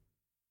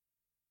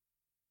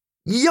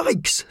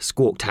Yikes!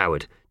 Squawked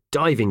Howard,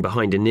 diving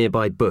behind a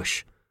nearby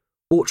bush.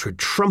 Orchard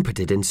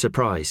trumpeted in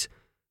surprise.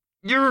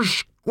 "You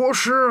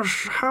squasher,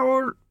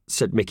 Howard,"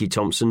 said Mickey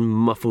Thompson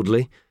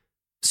muffledly.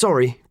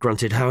 "Sorry,"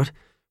 grunted Howard,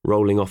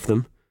 rolling off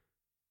them.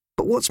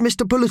 "But what's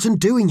Mr. Bulletin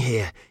doing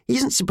here? He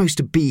isn't supposed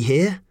to be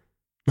here."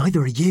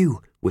 "Neither are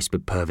you,"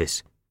 whispered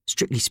Purvis.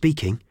 "Strictly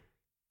speaking."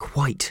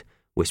 "Quite,"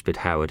 whispered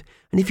Howard,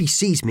 "and if he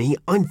sees me,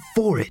 I'm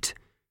for it."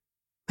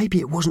 "Maybe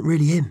it wasn't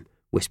really him,"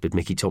 whispered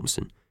Mickey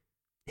Thompson.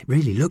 "It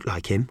really looked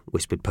like him,"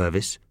 whispered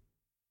Purvis.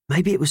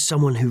 "Maybe it was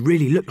someone who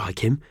really looked like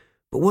him,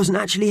 but wasn't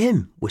actually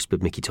him,"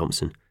 whispered Mickey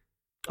Thompson.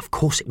 "Of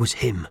course it was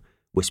him,"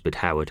 whispered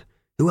Howard.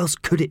 "Who else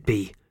could it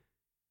be?"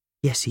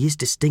 "Yes, he is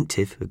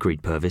distinctive,"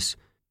 agreed Purvis.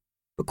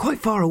 "But quite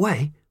far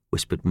away,"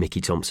 whispered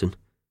Mickey Thompson.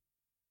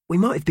 "We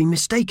might have been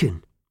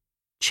mistaken."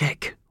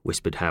 "Check,"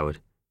 whispered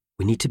Howard.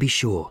 "We need to be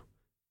sure."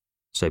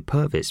 So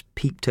Purvis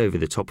peeped over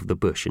the top of the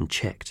bush and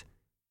checked.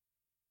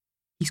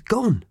 "He's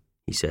gone,"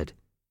 he said.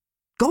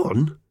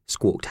 "Gone?"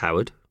 squawked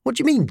Howard. "What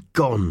do you mean,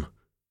 gone?"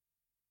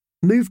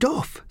 "Moved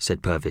off,"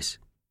 said Purvis.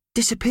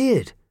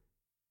 "Disappeared."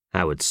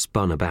 Howard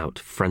spun about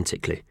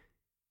frantically.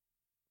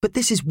 "But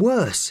this is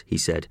worse," he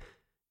said.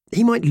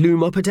 "He might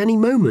loom up at any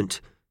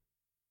moment."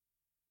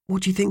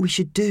 "What do you think we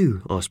should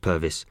do?" asked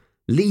Purvis.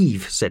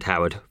 "Leave," said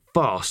Howard.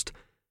 "Fast."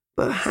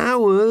 "But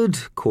Howard,"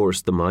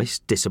 chorused the mice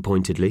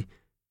disappointedly.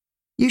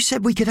 "You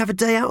said we could have a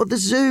day out at the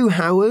zoo,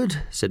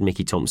 Howard," said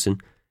Mickey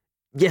Thompson.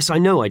 "Yes, I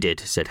know I did,"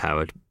 said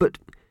Howard, "but—"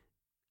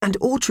 "And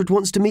Orchard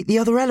wants to meet the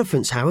other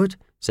elephants, Howard,"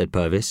 said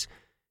Purvis.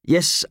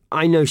 "Yes,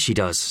 I know she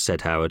does,"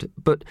 said Howard,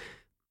 "but—"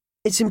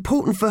 "It's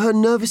important for her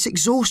nervous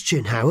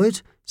exhaustion,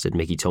 Howard," said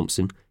Mickey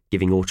Thompson,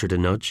 giving Orchard a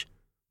nudge.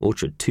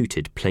 Orchard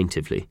tooted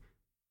plaintively.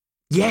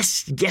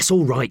 Yes,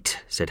 all right,"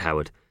 said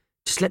Howard.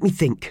 "Just let me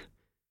think."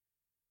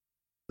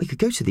 "We could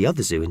go to the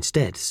other zoo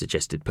instead,"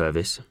 suggested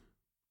Purvis.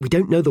 "We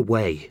don't know the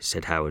way,"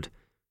 said Howard.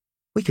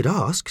 "We could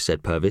ask,"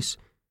 said Purvis.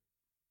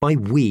 "By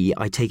we,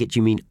 I take it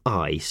you mean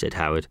I," said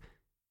Howard.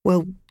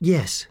 "Well,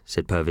 yes,"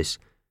 said Purvis.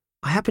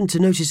 "I happened to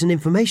notice an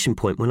information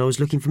point when I was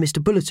looking for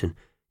Mr. Bulletin.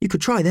 You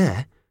could try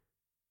there."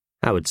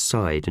 Howard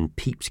sighed and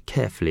peeped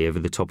carefully over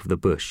the top of the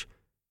bush.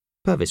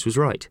 Purvis was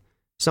right.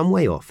 Some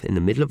way off, in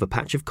the middle of a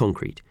patch of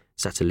concrete,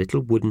 sat a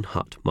little wooden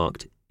hut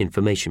marked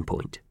Information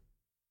Point.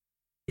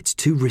 "It's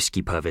too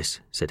risky, Purvis,"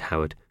 said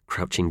Howard,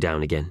 crouching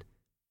down again.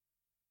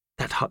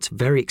 "That hut's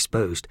very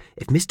exposed.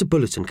 If Mr.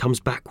 Bulletin comes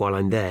back while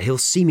I'm there, he'll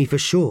see me for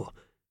sure."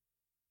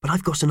 "But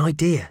I've got an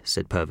idea,"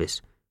 said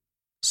Purvis.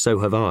 "So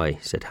have I,"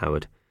 said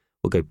Howard.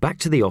 "We'll go back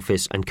to the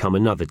office and come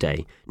another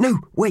day."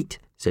 "No, wait,"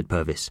 said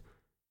Purvis,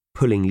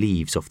 pulling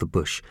leaves off the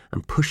bush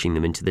and pushing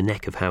them into the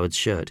neck of Howard's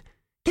shirt.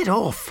 "Get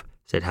off,"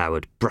 said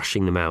Howard,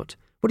 brushing them out.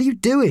 "What are you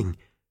doing?"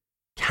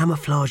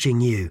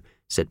 "Camouflaging you,"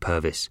 said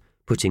Purvis,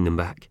 putting them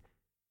back.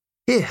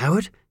 "Here,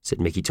 Howard," said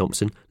Mickey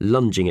Thompson,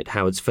 lunging at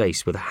Howard's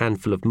face with a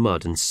handful of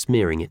mud and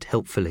smearing it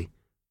helpfully.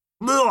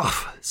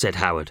 "Ugh," said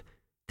Howard.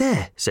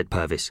 "There," said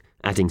Purvis,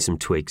 adding some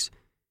twigs.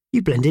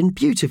 "You blend in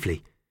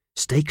beautifully.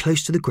 Stay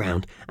close to the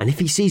ground, and if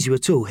he sees you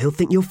at all, he'll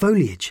think you're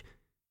foliage."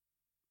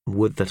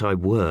 "Would that I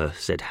were,"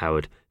 said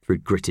Howard, through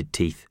gritted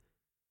teeth.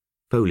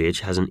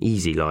 "Foliage has an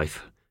easy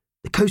life."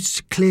 "The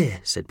coast's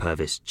clear," said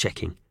Purvis,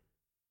 checking.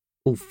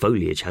 "All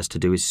foliage has to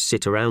do is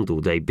sit around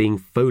all day being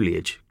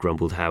foliage,"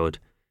 grumbled Howard.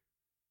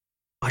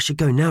 "I should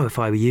go now if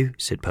I were you,"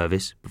 said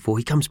Purvis, "before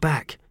he comes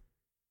back."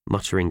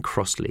 Muttering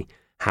crossly,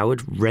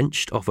 Howard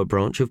wrenched off a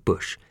branch of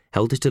bush,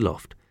 held it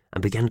aloft,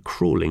 and began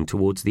crawling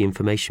towards the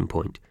information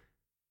point.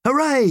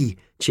 "Hooray!"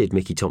 cheered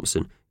Mickey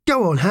Thompson.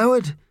 "Go on,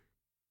 Howard!"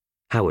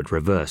 Howard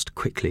reversed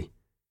quickly.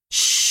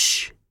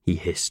 "Shh!" he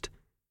hissed.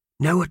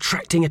 "No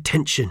attracting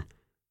attention."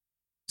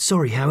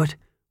 "Sorry, Howard,"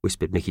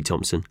 whispered Mickey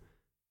Thompson.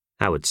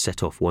 Howard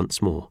set off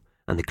once more,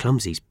 and the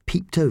Clumsies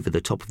peeped over the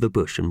top of the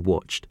bush and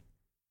watched.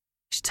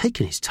 "He's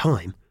taken his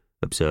time,"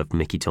 observed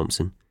Mickey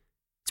Thompson.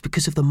 "It's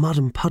because of the mud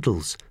and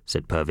puddles,"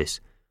 said Purvis.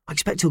 "I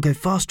expect he'll go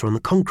faster on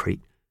the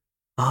concrete."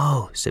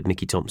 "Oh," said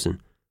Mickey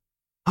Thompson.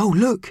 "Oh,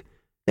 look!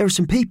 There are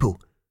some people."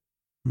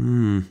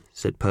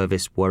 Said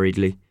Purvis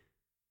worriedly.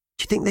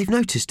 "Do you think they've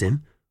noticed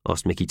him?"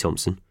 asked Mickey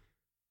Thompson.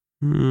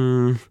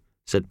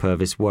 Said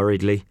Purvis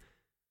worriedly.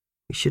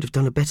 "We should have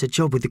done a better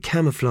job with the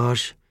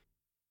camouflage."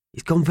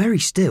 "He's gone very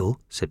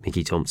still," said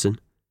Mickey Thompson.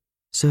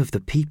 "So have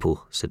the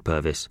people," said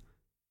Purvis.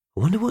 "I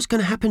wonder what's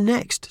going to happen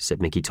next,"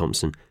 said Mickey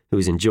Thompson, who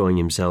was enjoying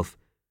himself.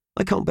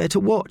 "I can't bear to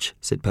watch,"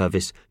 said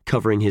Purvis,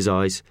 covering his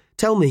eyes.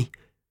 "Tell me."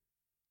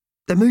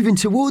 "They're moving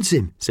towards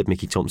him," said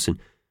Mickey Thompson.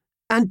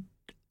 "And,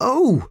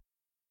 oh!"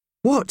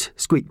 "What?"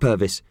 squeaked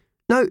Purvis.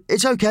 "No,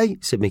 it's okay,"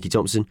 said Mickey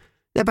Thompson.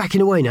 "They're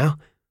backing away now.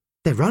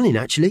 They're running,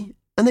 actually,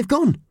 and they've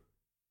gone."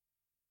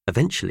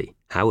 Eventually,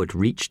 Howard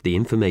reached the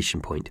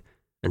information point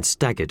and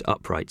staggered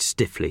upright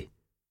stiffly.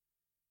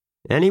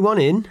 "Anyone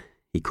in?"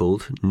 he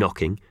called,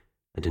 knocking,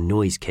 and a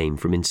noise came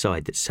from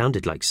inside that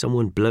sounded like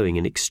someone blowing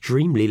an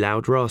extremely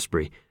loud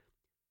raspberry.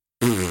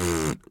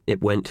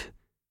 It went.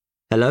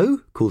 "Hello?"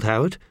 called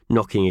Howard,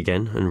 knocking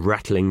again and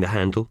rattling the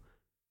handle.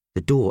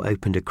 The door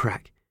opened a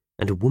crack,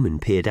 and a woman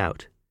peered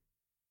out.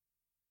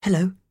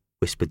 "Hello,"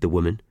 whispered the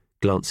woman,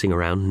 glancing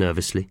around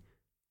nervously.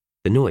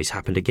 The noise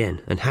happened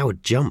again, and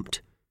Howard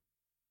jumped.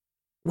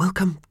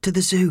 "Welcome to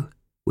the zoo,"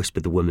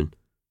 whispered the woman.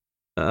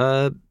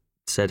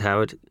 Said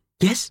Howard.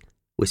 "Yes,"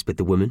 whispered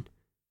the woman.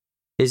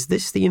 "Is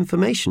this the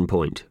information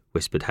point?"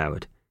 whispered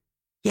Howard.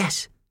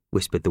 "Yes,"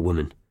 whispered the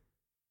woman.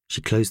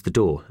 She closed the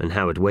door, and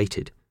Howard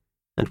waited,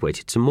 and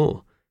waited some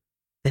more.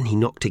 Then he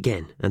knocked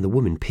again, and the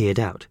woman peered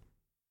out.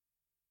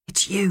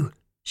 "It's you,"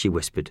 she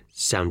whispered,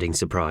 sounding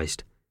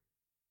surprised.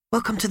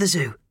 "Welcome to the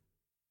zoo."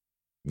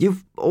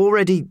 "You've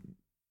already...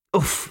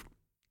 Oof,"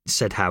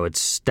 said Howard,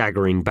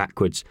 staggering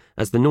backwards,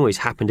 as the noise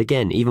happened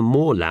again, even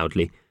more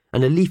loudly,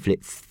 and a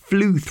leaflet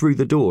flew through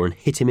the door and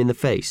hit him in the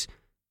face.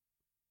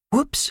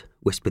 "Whoops,"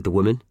 whispered the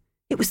woman.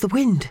 "It was the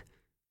wind."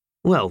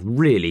 "Well,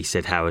 really,"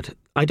 said Howard,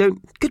 "I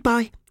don't—"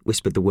 "Goodbye,"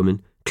 whispered the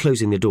woman,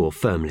 closing the door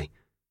firmly.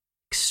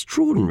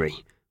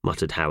 "Extraordinary,"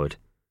 muttered Howard.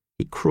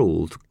 He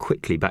crawled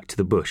quickly back to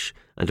the bush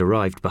and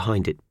arrived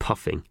behind it,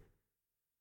 puffing.